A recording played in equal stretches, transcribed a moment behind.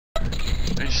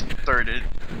I started.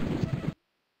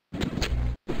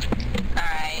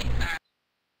 Alright.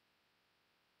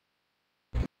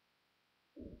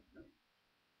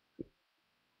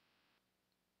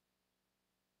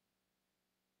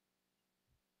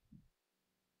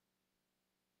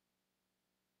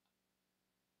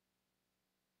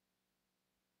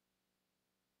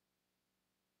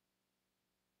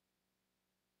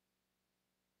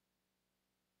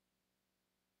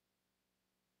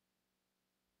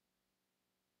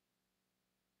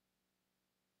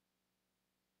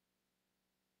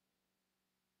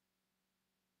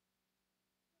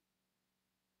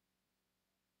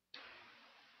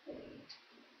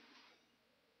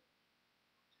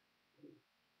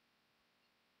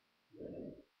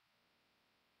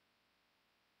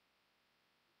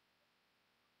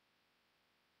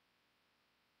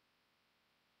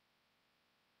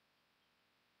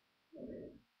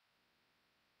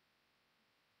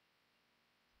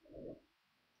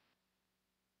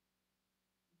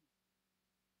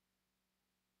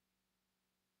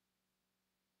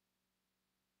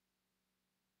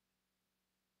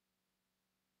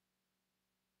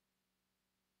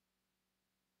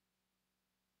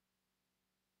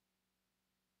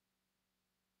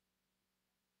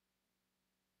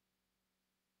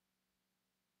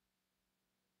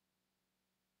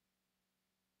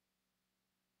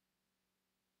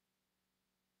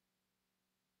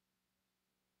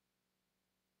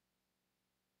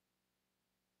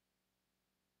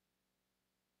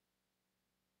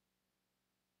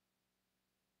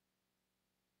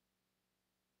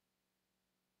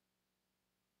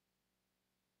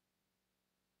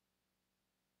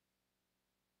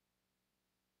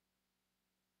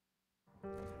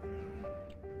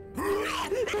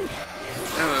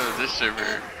 Oh, this server.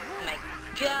 Oh my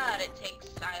god, it takes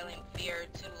Silent Fear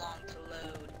too long to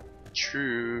load.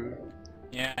 True.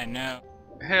 Yeah, I know.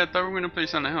 Hey, I thought we were gonna play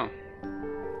on the hill.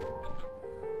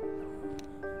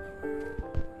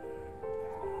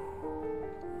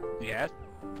 Yes.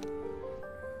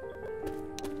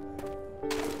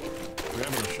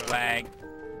 Lag.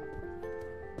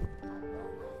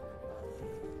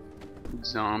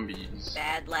 Zombies.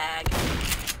 Bad lag.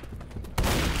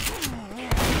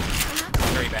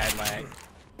 Very bad lag.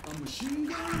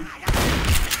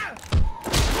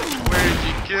 Where did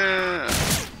you go?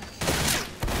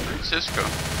 Where'd Cisco?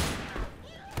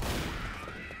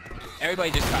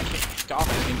 Everybody just got kicked off,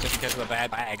 I think, just because of the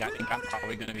bad lag. I think I'm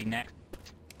probably gonna be next.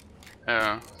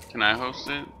 Can I host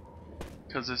it?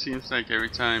 Because it seems like every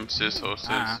time Sis hosts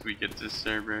us, we get this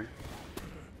server.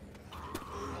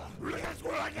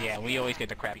 Yeah, we always get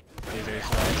the crappy users,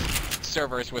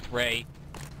 servers with Ray.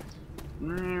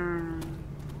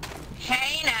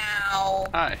 Hey now!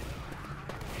 Hi.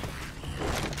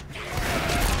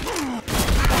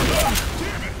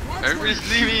 Everybody's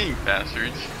leaving,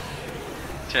 bastards.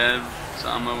 Chad,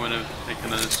 Sama would have picked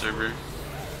another server.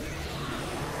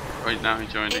 Right now he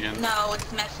joined again. No,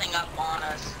 it's messing up on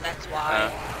us. That's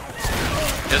why.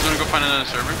 You guys wanna go find another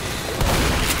server?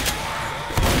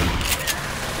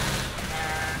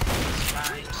 It's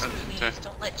fine. Please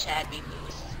don't let Chad be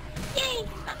loose. Yay!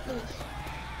 He's not loose.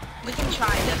 We can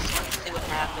try this one and see what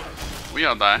happens. We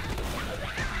all die.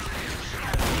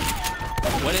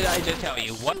 What did I just tell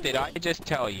you? What did I just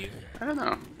tell you? I don't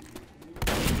know.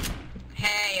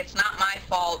 Hey, it's not my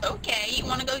fault. Okay, you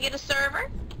wanna go get a server?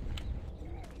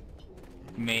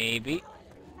 Maybe.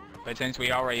 But since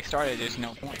we already started, there's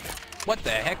no point. What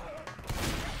the heck?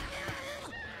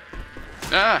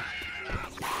 Ah!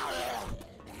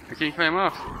 I can't climb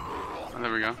off. Oh,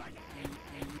 there we go.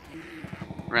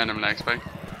 Random lag spike.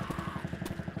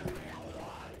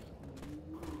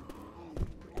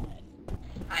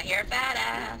 I hear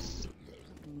badass.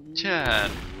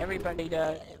 Chad. Everybody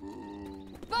does.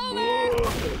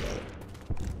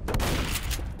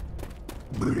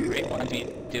 Ray wants me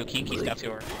to do kinky stuff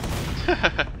to her.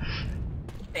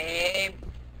 Babe.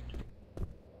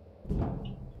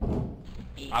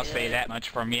 I'll say that much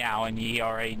for Meow, and he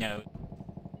already knows.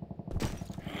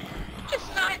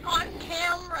 Just not on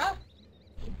camera.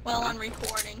 Well, on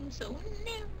recording, so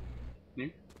no.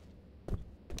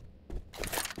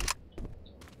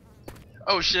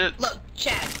 Oh shit. Look,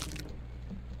 Chad.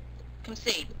 Come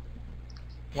see.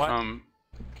 What? Come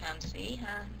see,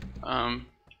 huh?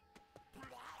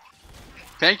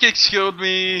 Pancakes killed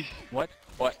me. What?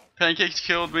 What? Pancakes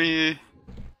killed me.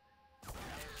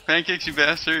 Pancakes, you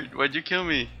bastard. Why'd you kill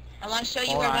me? I want to show you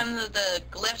Hold where on. one of the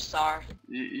glyphs are.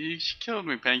 You killed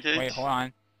me, Pancakes. Wait, hold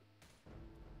on.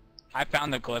 I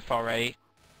found the glyph already.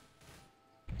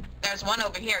 There's one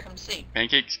over here. Come see.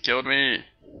 Pancakes killed me.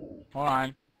 Hold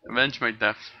on. Avenge my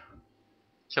death.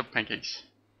 Kill Pancakes.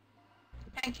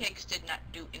 Pancakes did not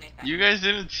do anything. You guys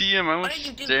didn't see him. I was What did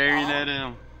you do, staring Paul? at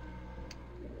him.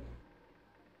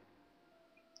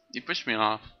 He pushed me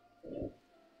off.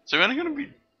 So am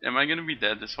I gonna be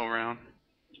dead this whole round?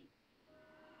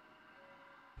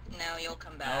 No, you'll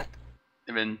come back.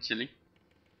 Eventually.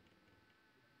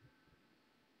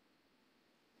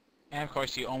 And of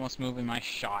course, you almost moving my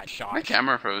shot. My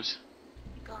camera froze.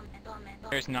 Go on, man, go on, man, go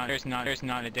on. There's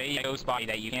not a day goes by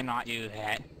that you cannot do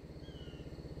that.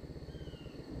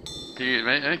 Dude,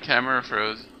 my camera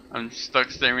froze. I'm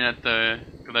stuck staring at the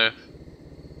cliff.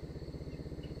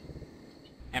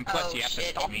 And plus, Oh you have to shit,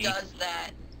 stop it me. does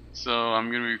that. So I'm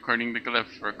gonna be recording the cliff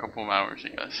for a couple of hours, I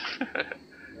guess.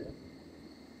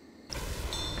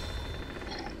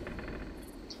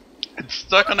 It's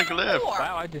stuck on a cliff.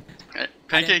 Wow, I did.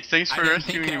 Pancakes, thanks for I didn't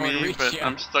think rescuing I would me, reach but you.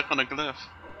 I'm stuck on a cliff.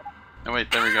 Oh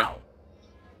wait, there we go. Ow.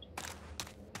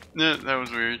 No, that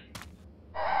was weird.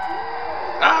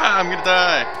 Ah, I'm gonna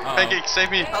die. Uh-oh. Pancakes, save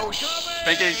me. Oh shit.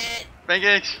 Pancakes,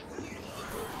 pancakes.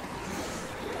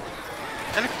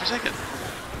 Hey, look for a second.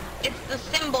 It's the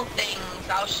symbol things.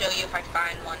 I'll show you if I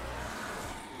find one.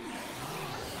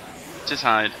 Just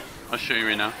hide. I'll show you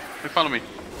right now. Look, follow me.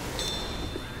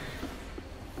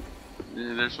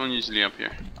 Yeah, there's one usually up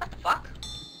here. What the fuck?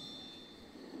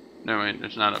 No, wait,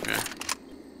 there's not up here.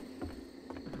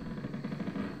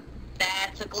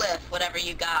 That's a glyph, whatever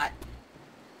you got.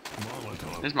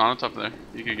 There's Molotov there.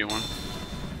 You could get one.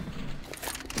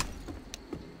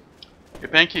 Hey,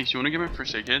 Pancakes, you wanna get my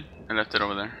first aid kit? I left it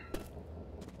over there.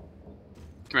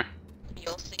 Come here.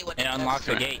 You'll see what It it unlocks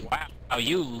the does. gate. Wow,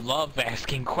 you love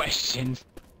asking questions.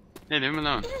 Hey, leave him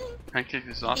alone. Pancake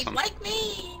is He's awesome. like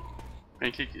me.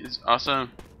 Pancake is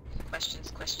awesome.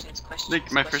 Questions.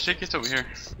 Look, my first aid kit's over here.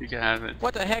 You can have it.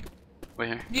 What the heck? Wait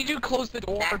here. Did you close the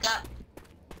door? Back up.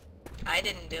 I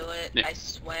didn't do it. Yeah. I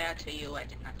swear to you, I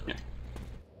did not do it.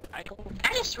 I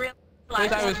I just realized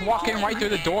I was walking I'm right through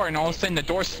the holding door my and all of a hand. sudden the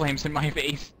door slams in my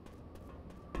face.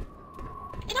 I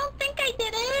don't think I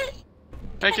did it.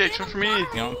 Pancakes, one for me. You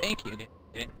don't think you did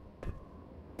it?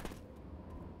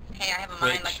 Hey, I have a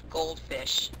mind Which? like a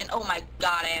goldfish. And oh my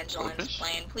god, Angelin's Goldfish?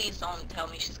 playing. Please don't tell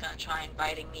me she's gonna try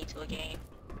inviting me to a game.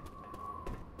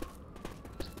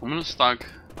 I'm gonna stalk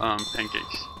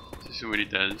Pancakes to see what he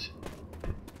does.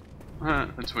 Huh,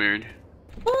 that's weird.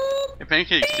 Hey,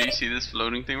 Pancakes, do you see this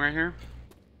floating thing right here?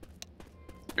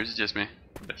 Or is it just me?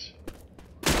 Yes.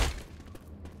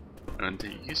 I don't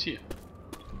think you can see it.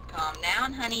 Calm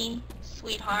down, honey.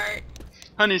 Sweetheart.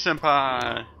 Honey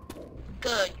senpai!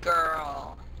 Good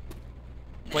girl.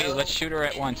 Wait, No. let's shoot her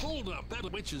at once. Hold up, that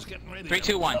witch is getting ready. 3,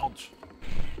 2, 1.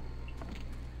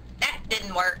 That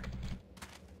didn't work.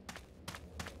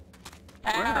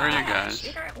 Where are you guys?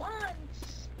 Shoot her at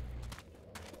once.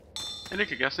 Hey,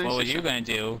 look, I guess I What was see you gonna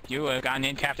do? You would have gotten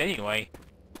in capped anyway.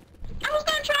 I was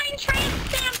gonna try and train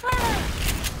stamp her.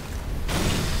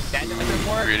 That doesn't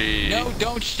work. Pretty. No,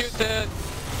 don't shoot the...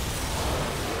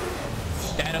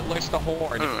 That alerts the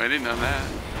horde. Oh, I didn't know that.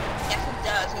 Yes, it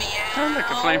does. Meow. Oh, look,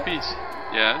 a flame piece.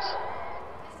 Yes.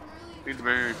 Look at the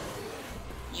bird.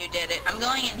 You did it. I'm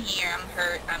going in here. I'm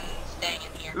hurt. I'm staying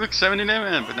in here. Look,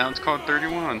 79, but now it's called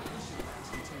 31.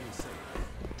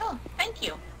 Oh, thank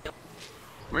you.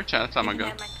 Where'd Chatama You go?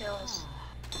 can have my pills.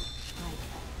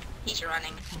 He's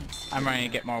running. I'm ready to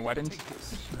get more weapons.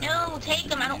 No, take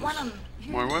them. I don't want them.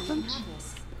 More weapons?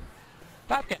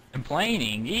 Stop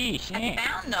complaining. Yeesh, I yeah.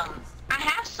 found them. I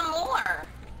have some more.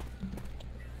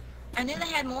 I knew they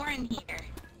had more in here.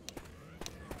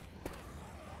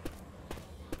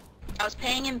 I was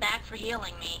paying him back for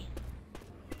healing me.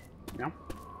 Yeah.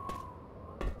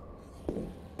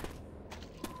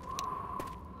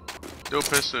 Dual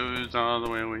pistols all the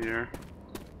way over here.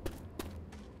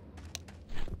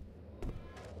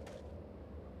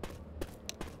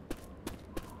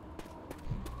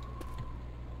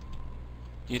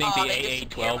 Do you think Oh, the they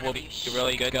disappear AA-12 will whenever be you a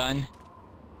really good gun?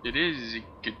 It is a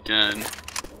good gun.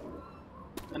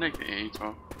 I like the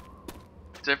A12.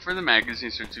 Except for the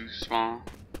magazines are too small.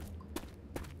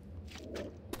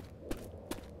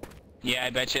 Yeah, I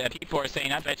bet you. People are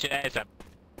saying, I bet you that's a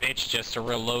bitch just to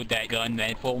reload that gun,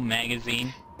 that full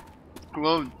magazine.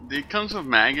 Well, it comes with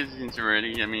magazines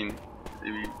already. I mean,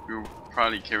 you'll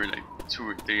probably carry like 2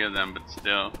 or 3 of them, but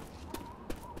still.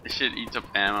 This shit eats up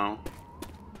ammo.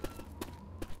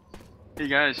 Hey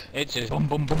guys. It's just boom,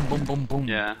 boom, boom, boom, boom, boom.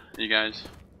 Yeah, you guys.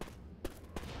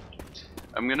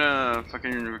 I'm gonna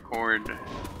fucking record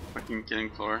fucking Killing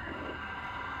Floor.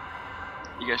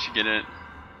 You guys should get it.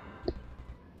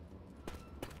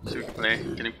 So we can play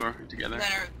Killing Floor together. You're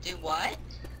gonna do what?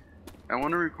 I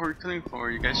want to record Killing Floor.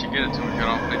 You guys should get it so we can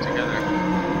all play together.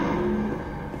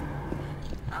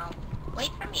 Wait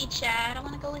for me, Chad. I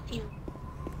want to go with you.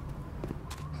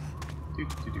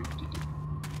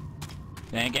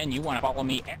 Then again, you want to follow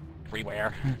me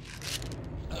everywhere.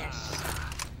 Yes.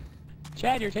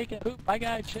 Chad, you're taking a poop. I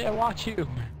gotta watch you.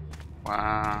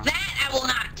 Wow. That I will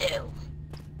not do.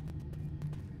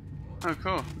 Oh,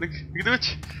 cool. Look at the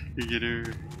witch. Look at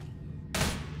her.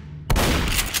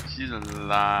 She's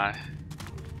alive.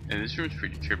 Yeah, this room's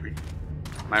pretty trippy.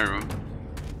 My room.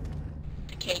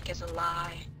 The cake is a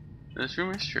lie. This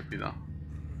room is trippy though.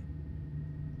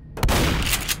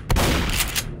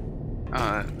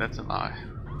 Oh, that's a lie.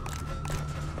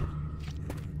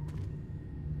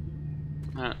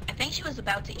 I think she was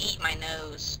about to eat my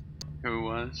nose. Who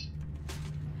was?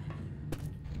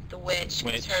 The witch.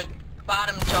 'Cause her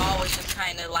bottom jaw was just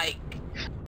kind of like